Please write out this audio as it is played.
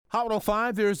Hot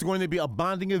 105, there's going to be a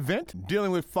bonding event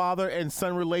dealing with father and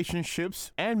son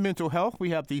relationships and mental health. We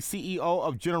have the CEO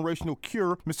of Generational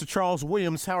Cure, Mr. Charles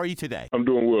Williams. How are you today? I'm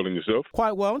doing well, and yourself?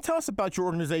 Quite well. And tell us about your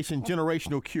organization,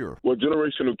 Generational Cure. Well,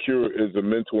 Generational Cure is a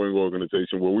mentoring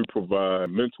organization where we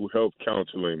provide mental health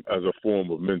counseling as a form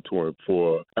of mentoring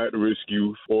for at-risk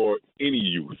youth or any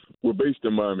youth. We're based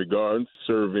in Miami Gardens,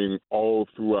 serving all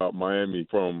throughout Miami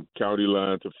from county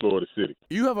line to Florida City.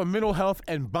 You have a mental health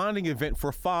and bonding event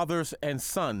for fathers and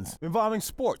sons involving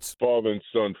sports. Father and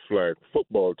son flag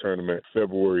football tournament,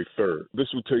 February 3rd. This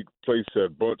will take place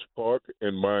at Bunch Park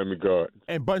in Miami Gardens.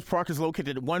 And Bunch Park is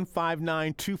located at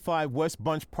 15925 West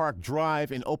Bunch Park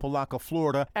Drive in Opelika,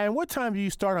 Florida. And what time do you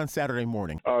start on Saturday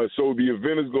morning? So the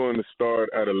event is going to start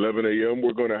at 11 a.m.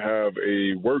 We're going to have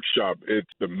a workshop. It's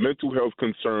the mental health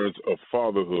concerns of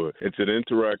fatherhood. It's an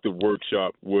interactive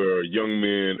workshop where young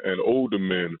men and older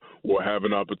men will have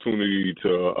an opportunity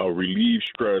to relieve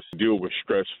stress, deal with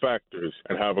stress factors,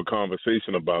 and have a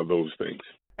conversation about those things.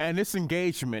 And this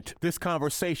engagement, this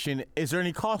conversation, is there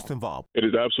any cost involved? It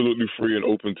is absolutely free and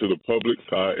open to the public.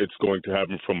 It's going to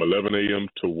happen from 11 a.m.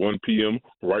 to 1 p.m.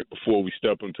 right before we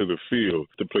step into the field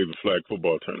to play the flag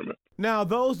football tournament. Now,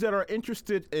 those that are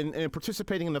interested in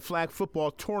participating in the flag football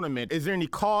tournament, is there any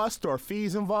cost or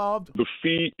fees involved? The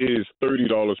fee is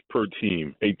 $30 per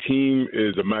team. A team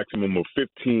is a maximum of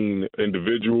 15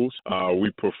 individuals.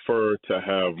 We prefer to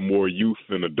have more youth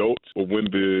than adults, but when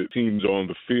the team's on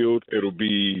the field, it'll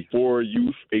be 4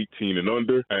 youth, 18 and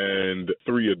under, and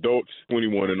 3 adults,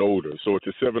 21 and older. So it's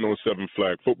a 7-on-7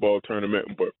 flag football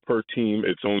tournament, but per team,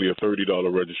 it's only a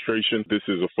 $30 registration. This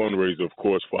is a fundraiser, of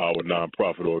course, for our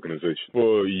nonprofit organization.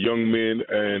 For young men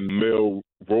and male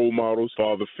role models,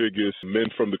 father figures, men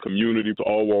from the community to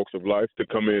all walks of life to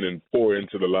come in and pour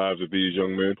into the lives of these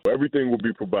young men. Everything will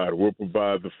be provided. We'll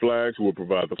provide the flags, we'll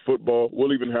provide the football.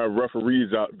 We'll even have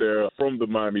referees out there from the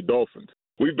Miami Dolphins.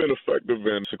 We've been effective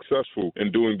and successful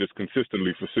in doing this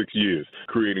consistently for 6 years,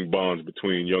 creating bonds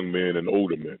between young men and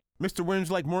older men. Mr.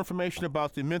 Williams, like more information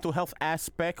about the mental health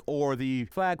aspect or the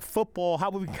flag football, how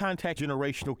would we contact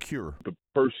Generational Cure? The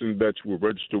person that you will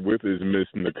register with is Miss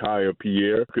Nakaya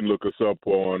Pierre. You can look us up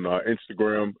on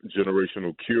Instagram,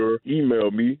 Generational Cure.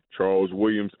 Email me,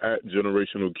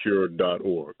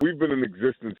 charleswilliams@generationalcure.org. We've been in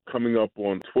existence coming up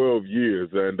on 12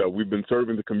 years, and we've been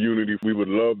serving the community. We would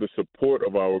love the support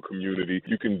of our community.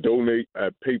 You can donate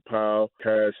at PayPal,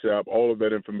 Cash App. All of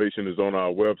that information is on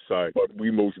our website, but we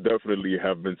most definitely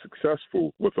have been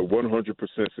successful with a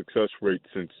 100% success rate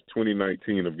since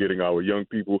 2019 of getting our young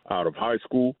people out of high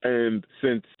school, and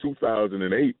since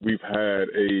 2008, we've had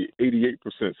a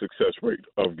 88% success rate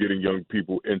of getting young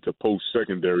people into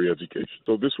post-secondary education.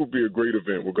 So this will be a great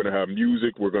event. We're going to have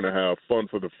music. We're going to have fun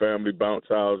for the family, bounce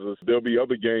houses. There'll be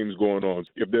other games going on.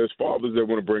 If there's fathers that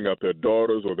want to bring out their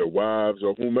daughters or their wives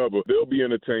or whomever, they'll be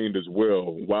entertained as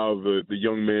well while the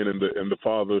young men and the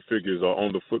father figures are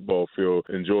on the football field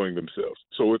enjoying themselves.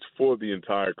 So it's for the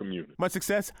entire community. Much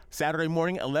success. Saturday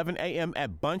morning, 11 a.m.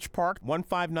 at Bunch Park,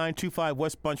 15925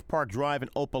 West Bunch Park Drive in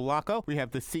Opelika. We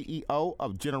have the CEO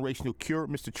of Generational Cure,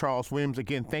 Mr. Charles Williams.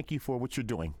 Again, thank you for what you're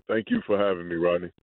doing. Thank you for having me, Rodney.